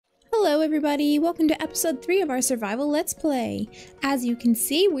Hello everybody, welcome to episode 3 of our survival let's play. As you can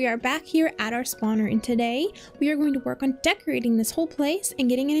see, we are back here at our spawner, and today we are going to work on decorating this whole place and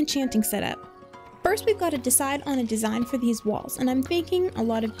getting an enchanting set up. First, we've got to decide on a design for these walls, and I'm thinking a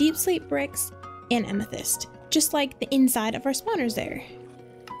lot of deep slate bricks and amethyst, just like the inside of our spawners there.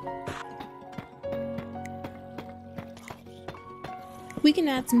 We can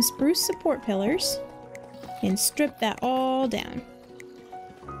add some spruce support pillars and strip that all down.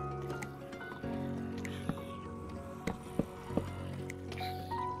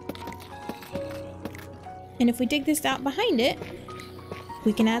 And if we dig this out behind it,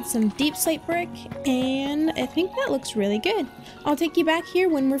 we can add some deep slate brick, and I think that looks really good. I'll take you back here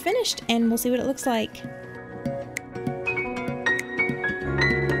when we're finished and we'll see what it looks like.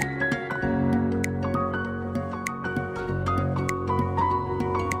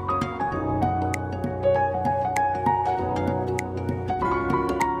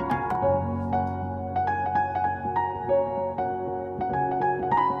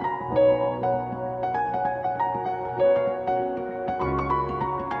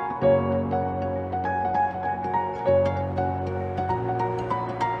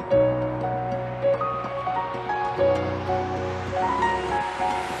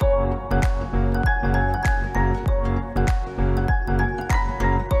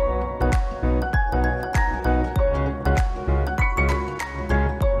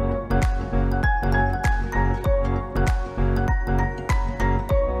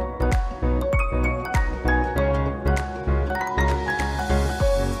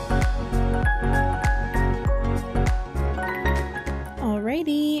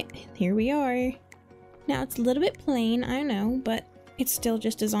 Here we are. Now it's a little bit plain, I know, but it's still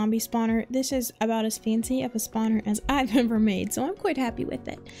just a zombie spawner. This is about as fancy of a spawner as I've ever made, so I'm quite happy with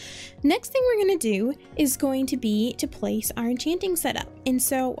it. Next thing we're going to do is going to be to place our enchanting setup. And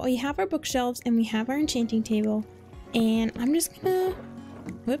so we have our bookshelves and we have our enchanting table, and I'm just gonna,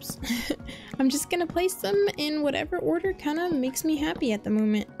 whoops, I'm just gonna place them in whatever order kind of makes me happy at the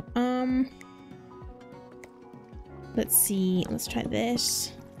moment. Let's see, let's try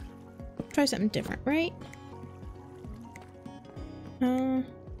this. Try something different, right? I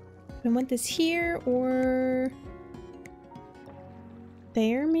want this here or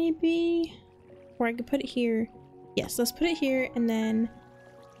there maybe? Or I could put it here. Yes, let's put it here, and then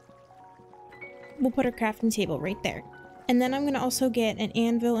we'll put our crafting table right there. And then I'm gonna also get an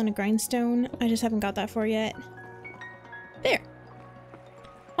anvil and a grindstone. I just haven't got that for yet. There.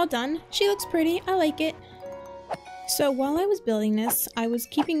 All done. She looks pretty. I like it. So while I was building this, I was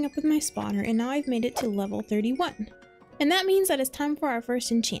keeping up with my spawner, and now I've made it to level 31. And that means that it's time for our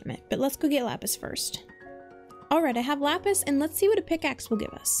first enchantment, but let's go get lapis first. Alright, I have lapis, and let's see what a pickaxe will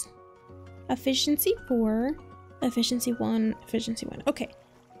give us. Efficiency 4, efficiency 1, efficiency 1. Okay.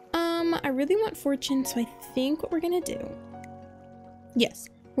 I really want fortune, so I think what we're gonna do... Yes,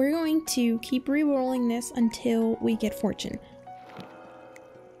 we're going to keep re-rolling this until we get fortune.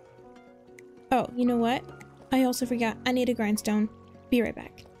 Oh, you know what? I also forgot, I need a grindstone. Be right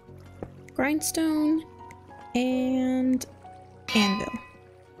back. Grindstone and anvil.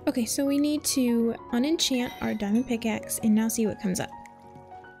 Okay, so we need to unenchant our diamond pickaxe and now see what comes up.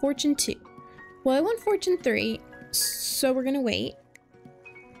 Fortune 2. Well, I want fortune 3, so we're gonna wait.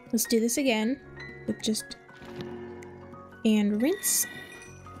 Let's do this again with just, and rinse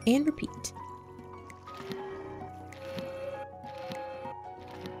and repeat.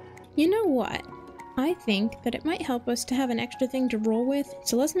 You know what? I think that it might help us to have an extra thing to roll with,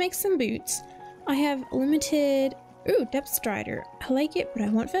 so let's make some boots. I have limited... Ooh, depth strider. I like it, but I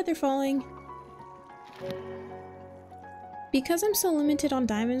want feather falling. Because I'm so limited on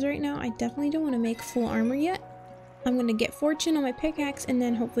diamonds right now, I definitely don't want to make full armor yet. I'm going to get fortune on my pickaxe and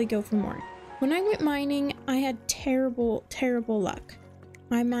then hopefully go for more. When I went mining, I had terrible, terrible luck.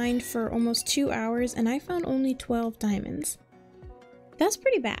 I mined for almost 2 hours and I found only 12 diamonds. That's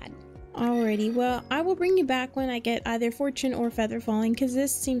pretty bad. Alrighty, well, I will bring you back when I get either fortune or feather falling, because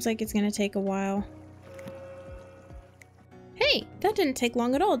this seems like it's gonna take a while. Hey, that didn't take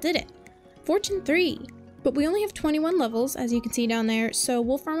long at all, did it? Fortune 3. But we only have 21 levels, as you can see down there, so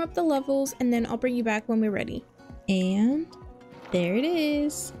we'll farm up the levels, and then I'll bring you back when we're ready. And there it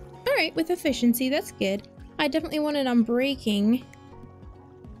is. Alright, with efficiency, that's good. I definitely wanted unbreaking.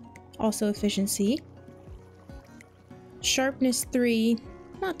 Also efficiency. Sharpness 3.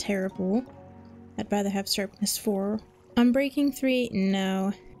 Not terrible. I'd rather have sharpness 4. Unbreaking 3?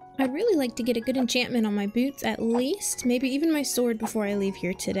 No. I'd really like to get a good enchantment on my boots at least. Maybe even my sword before I leave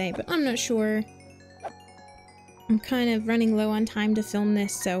here today, but I'm not sure. I'm kind of running low on time to film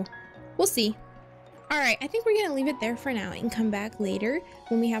this, so we'll see. Alright, I think we're gonna leave it there for now and come back later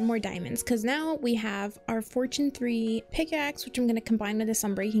when we have more diamonds, because now we have our Fortune 3 pickaxe, which I'm gonna combine with this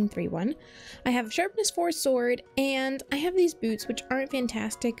Unbreaking 3 one. I have Sharpness 4 sword, and I have these boots, which aren't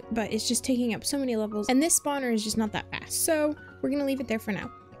fantastic, but it's just taking up so many levels, and this spawner is just not that fast, so we're gonna leave it there for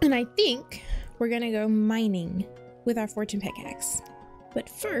now. And I think we're gonna go mining with our Fortune pickaxe. But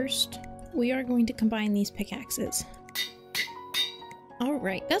first, we are going to combine these pickaxes.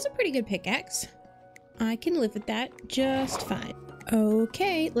 Alright, that's a pretty good pickaxe. I can live with that just fine.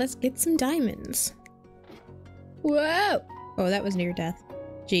 Okay, let's get some diamonds. Whoa! Oh, that was near death.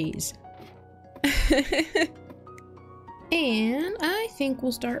 Jeez. And I think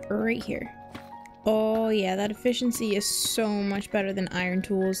we'll start right here. Oh yeah, that efficiency is so much better than iron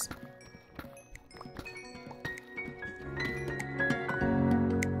tools.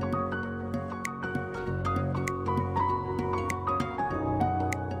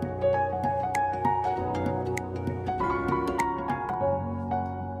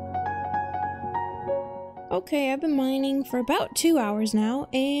 Okay, I've been mining for about 2 hours now,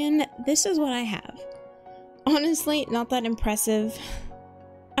 and this is what I have. Honestly, not that impressive.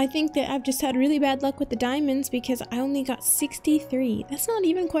 I think that I've just had really bad luck with the diamonds because I only got 63. That's not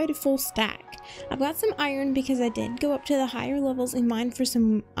even quite a full stack. I've got some iron because I did go up to the higher levels and mine for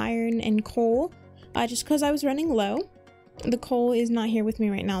some iron and coal, just because I was running low. The coal is not here with me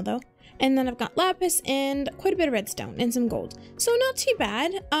right now though. And then I've got lapis and quite a bit of redstone and some gold. So not too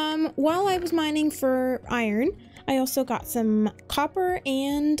bad. While I was mining for iron, I also got some copper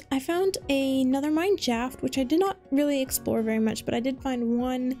and I found another mine shaft, which I did not really explore very much, but I did find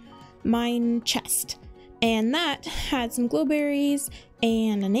one mine chest. And that had some glowberries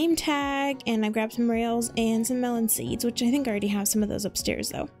and a name tag, and I grabbed some rails and some melon seeds, which I think I already have some of those upstairs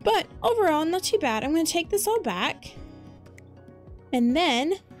though. But overall, not too bad. I'm gonna take this all back and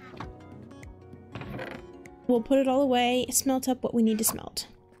then we'll put it all away, smelt up what we need to smelt.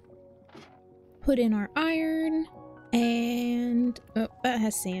 Put in our iron, and oh, that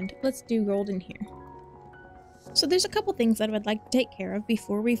has sand. Let's do gold in here. So there's a couple things that I would like to take care of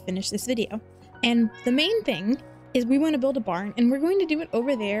before we finish this video. And the main thing is we want to build a barn, and we're going to do it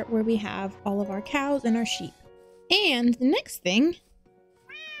over there where we have all of our cows and our sheep. And the next thing,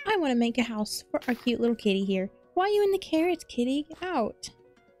 I want to make a house for our cute little kitty here. Why are you in the carrots, kitty? Get out.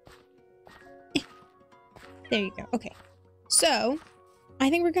 There you go. Okay, so I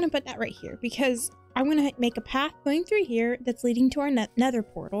think we're gonna put that right here because I want to make a path going through here that's leading to our nether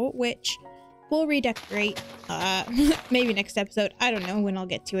portal, which we'll redecorate maybe next episode. I don't know when I'll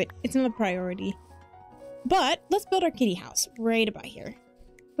get to it. It's not a priority. But let's build our kitty house right about here.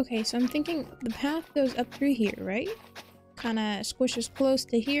 Okay, so I'm thinking the path goes up through here, right? Kind of squishes close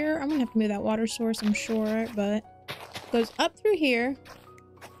to here. I'm gonna have to move that water source, I'm sure, but goes up through here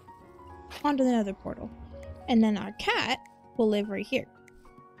onto the nether portal. And then our cat will live right here.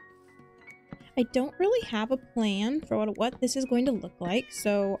 I don't really have a plan for what this is going to look like,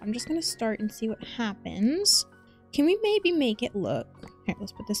 so I'm just going to start and see what happens. Can we maybe make it look... Here,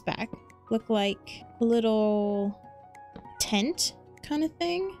 let's put this back. Look like a little tent kind of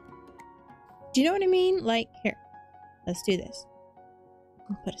thing? Do you know what I mean? Like, here, let's do this.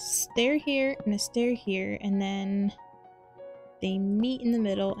 I'll put a stair here and a stair here, and then they meet in the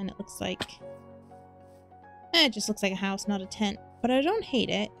middle, and it looks like... it just looks like a house, not a tent. But I don't hate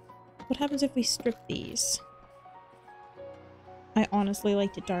it. What happens if we strip these? I honestly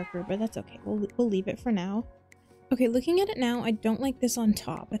liked it darker, but that's okay. We'll leave it for now. Okay, looking at it now, I don't like this on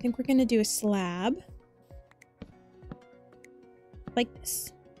top. I think we're gonna do a slab. Like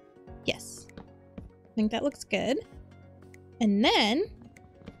this. Yes. I think that looks good. And then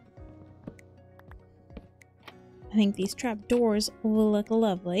I think these trap doors will look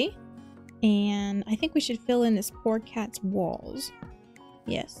lovely. And I think we should fill in this poor cat's walls.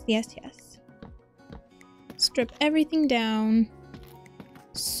 Yes, yes, yes. Strip everything down.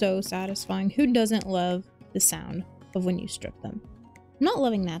 So satisfying. Who doesn't love the sound of when you strip them? I'm not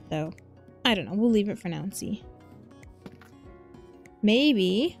loving that though. I don't know. We'll leave it for now and see.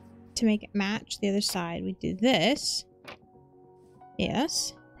 Maybe to make it match the other side, we do this.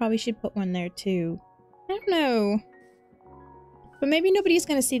 Yes. Probably should put one there too. I don't know. But maybe nobody's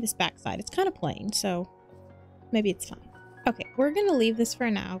going to see this backside. It's kind of plain, so maybe it's fine. Okay, we're going to leave this for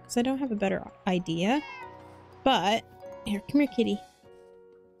now because I don't have a better idea. But, here, come here, kitty.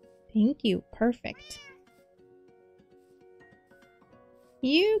 Thank you. Perfect.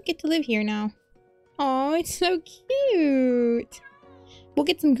 You get to live here now. Oh, it's so cute. We'll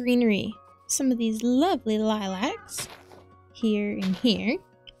get some greenery. Some of these lovely lilacs. Here and here.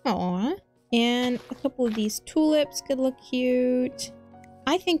 Aww. And a couple of these tulips could look cute.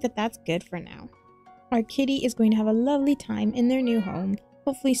 I think that that's good for now. our kitty is going to have a lovely time in their new home,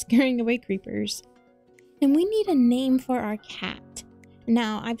 hopefully scaring away creepers. And we need a name for our cat.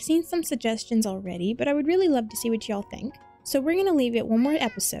 Now, I've seen some suggestions already, but I would really love to see what y'all think. So we're going to leave it one more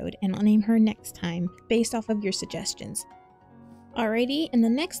episode, and I'll name her next time, based off of your suggestions. Alrighty, and the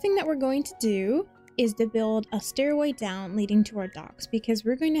next thing that we're going to do is to build a stairway down leading to our docks, because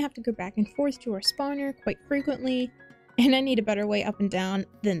we're going to have to go back and forth to our spawner quite frequently, and I need a better way up and down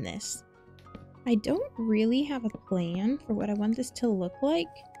than this. I don't really have a plan for what I want this to look like,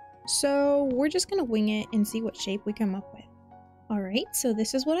 so we're just going to wing it and see what shape we come up with. Alright, so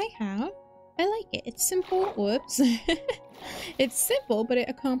this is what I have. I like it. It's simple. Whoops. It's simple, but it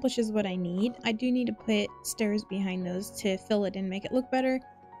accomplishes what I need. I do need to put stairs behind those to fill it and make it look better.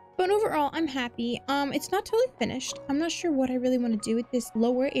 But overall, I'm happy. It's not totally finished. I'm not sure what I really want to do with this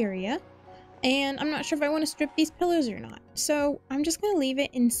lower area. And I'm not sure if I want to strip these pillars or not. So I'm just going to leave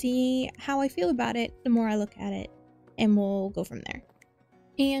it and see how I feel about it the more I look at it. And we'll go from there.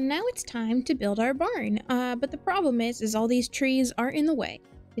 And now it's time to build our barn. But the problem is all these trees are in the way.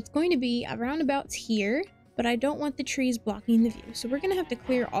 It's going to be around about here, but I don't want the trees blocking the view. So we're going to have to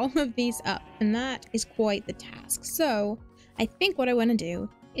clear all of these up, and that is quite the task. So I think what I want to do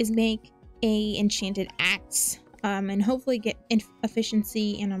is make a enchanted axe and hopefully get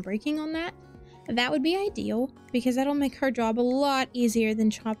efficiency and unbreaking on that. That would be ideal because that'll make our job a lot easier than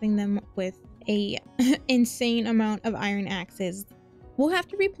chopping them with a insane amount of iron axes. We'll have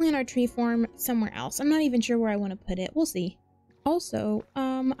to replant our tree farm somewhere else. I'm not even sure where I want to put it. We'll see. Also,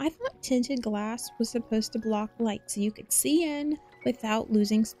 I thought tinted glass was supposed to block light so you could see in without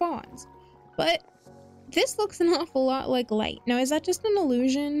losing spawns. But this looks an awful lot like light. Now, is that just an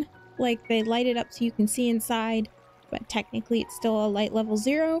illusion? Like they light it up so you can see inside, but technically it's still a light level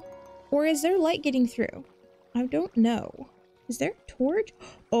 0? Or is there light getting through? I don't know. Is there a torch?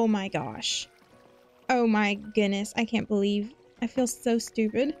 Oh my gosh. Oh my goodness. I can't believe. I feel so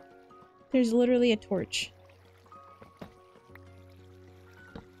stupid. There's literally a torch.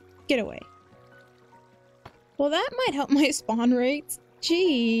 Get away. Well, that might help my spawn rates.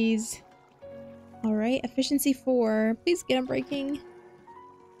 Jeez. Alright, efficiency 4. Please get unbreaking.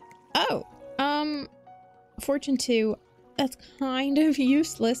 Oh, fortune 2. That's kind of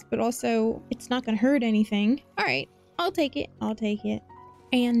useless, but also it's not gonna hurt anything. Alright, I'll take it. I'll take it.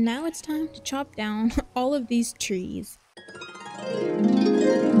 And now it's time to chop down all of these trees.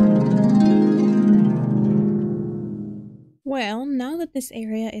 Well, now that this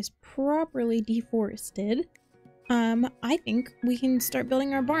area is properly deforested, I think we can start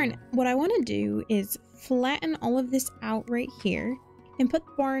building our barn. What I want to do is flatten all of this out right here and put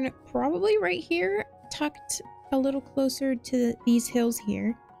the barn probably right here, tucked a little closer to these hills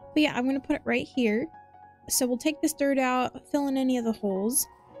here. But yeah, I'm going to put it right here. So we'll take this dirt out, fill in any of the holes.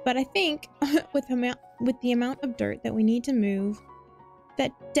 But I think with the amount of dirt that we need to move,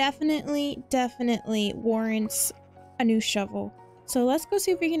 that definitely warrants a new shovel. So let's go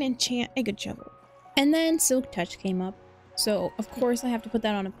see if we can enchant a good shovel. And then Silk Touch came up. So of course I have to put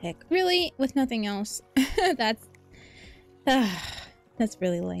that on a pick. Really? With nothing else? That's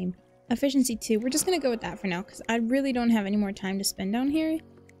really lame. Efficiency 2. We're just gonna go with that for now because I really don't have any more time to spend down here.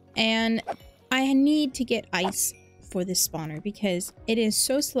 And I need to get ice for this spawner because it is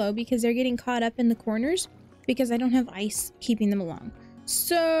so slow because they're getting caught up in the corners because I don't have ice keeping them along.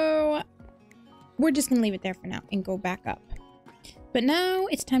 So we're just gonna leave it there for now and go back up. But now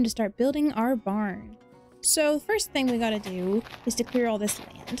it's time to start building our barn. So the first thing we gotta do is to clear all this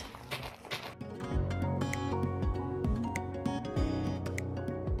land.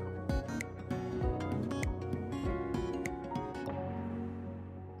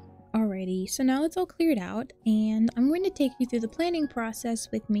 Alrighty, so now it's all cleared out and I'm going to take you through the planning process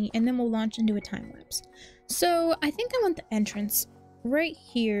with me and then we'll launch into a time lapse. So I think I want the entrance right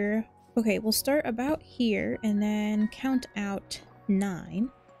here. Okay, we'll start about here and then count out 9.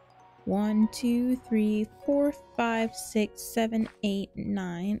 1, 2, 3, 4, 5, 6, 7, 8,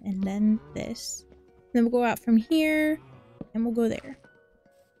 9, and then this. Then we'll go out from here and we'll go there.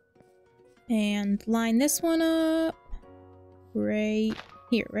 And line this one up right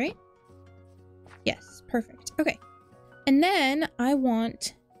here, right? Yes, perfect. Okay. And then I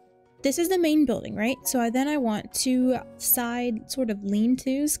want, this is the main building, right? So then I want 2 side sort of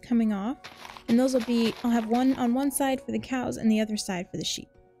lean-tos coming off. And those will be, I'll have one on one side for the cows and the other side for the sheep.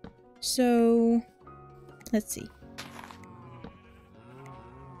 So let's see.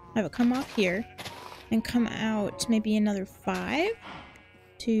 Have it come off here and come out maybe another 5.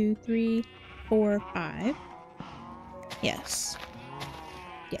 2, 3, 4, 5. Yes.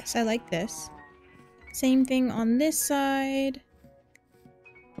 Yes, I like this. Same thing on this side.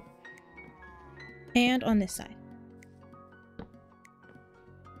 And on this side.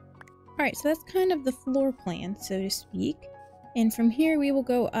 Alright, so that's kind of the floor plan, so to speak. And from here we will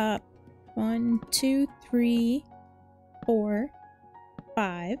go up 1, 2, 3, 4,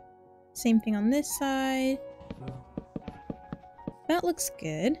 5. Same thing on this side. That looks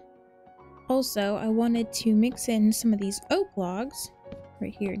good. Also, I wanted to mix in some of these oak logs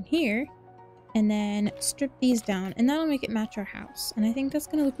right here and here, and then strip these down, and that'll make it match our house. And I think that's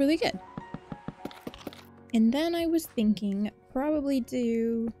gonna look really good. And then I was thinking probably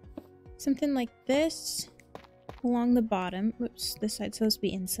do something like this along the bottom. Whoops, this side's supposed to be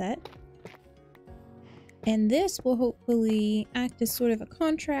inset. And this will hopefully act as sort of a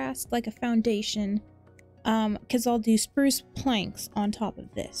contrast, like a foundation, because I'll do spruce planks on top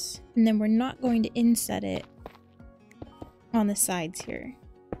of this. And then we're not going to inset it on the sides here.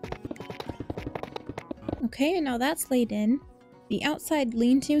 Okay, and now that's laid in. The outside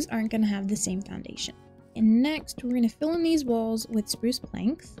lean-tos aren't going to have the same foundation. And next, we're going to fill in these walls with spruce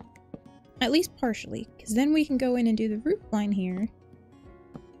planks. At least partially, because then we can go in and do the roof line here.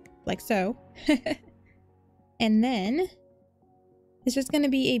 Like so. And then it's just going to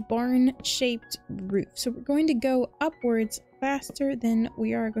be a barn-shaped roof. So we're going to go upwards faster than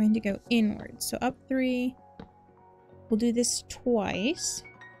we are going to go inwards. So up 3. We'll do this twice.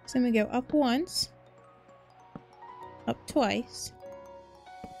 So I'm going to go up once. Up twice.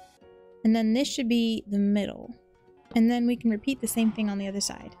 And then this should be the middle. And then we can repeat the same thing on the other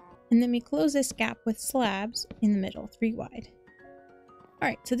side. And then we close this gap with slabs in the middle, 3 wide.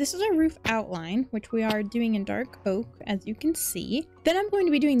 Alright, so this is our roof outline, which we are doing in dark oak, as you can see. Then I'm going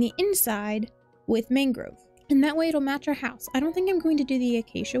to be doing the inside with mangrove. And that way it'll match our house. I don't think I'm going to do the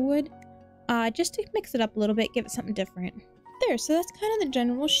acacia wood, just to mix it up a little bit, give it something different. There, so that's kind of the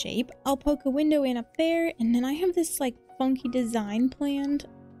general shape. I'll poke a window in up there, and then I have this like funky design planned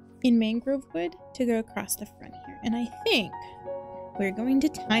in mangrove wood to go across the front here. And I think we're going to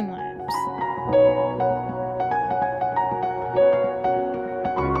time lapse.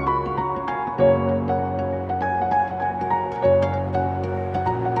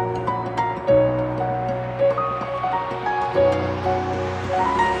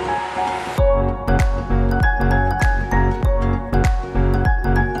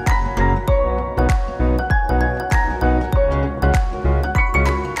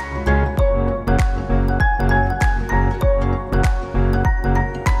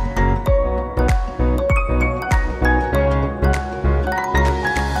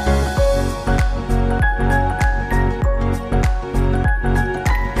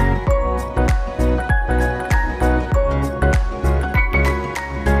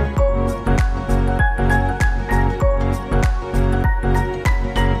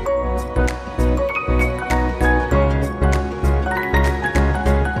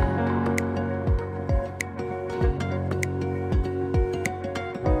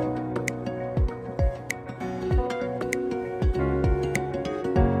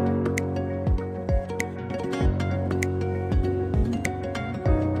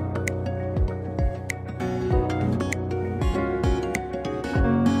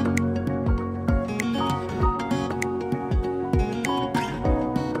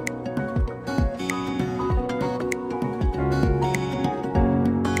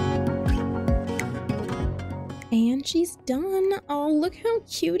 And she's done. Oh, look how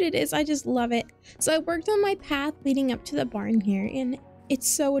cute it is. I just love it. So I worked on my path leading up to the barn here, and it's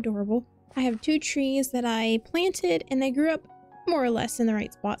so adorable. I have 2 trees that I planted, and they grew up more or less in the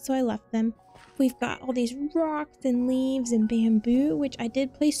right spot, so I left them. We've got all these rocks and leaves and bamboo, which I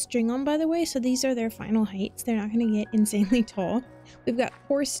did place string on, by the way, so these are their final heights. They're not going to get insanely tall. We've got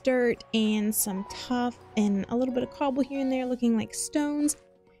coarse dirt and some tuff and a little bit of cobble here and there looking like stones.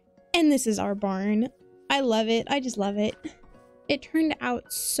 And this is our barn. I love it. I just love it. It turned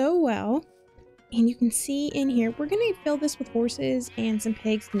out so well. And you can see in here, we're going to fill this with horses and some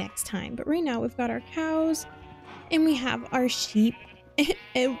pigs next time. But right now we've got our cows and we have our sheep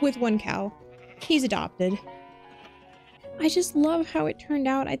with 1 cow. He's adopted. I just love how it turned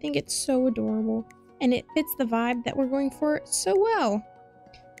out. I think it's so adorable and it fits the vibe that we're going for so well.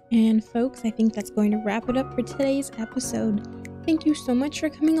 And folks, I think that's going to wrap it up for today's episode. Thank you so much for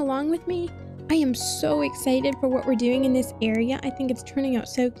coming along with me. I am so excited for what we're doing in this area. I think it's turning out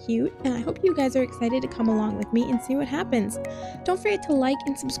so cute, and I hope you guys are excited to come along with me and see what happens. Don't forget to like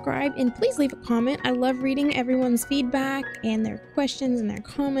and subscribe, and please leave a comment. I love reading everyone's feedback and their questions and their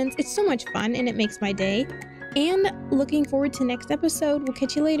comments. It's so much fun, and it makes my day. And looking forward to next episode. We'll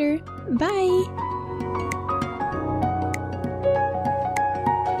catch you later. Bye!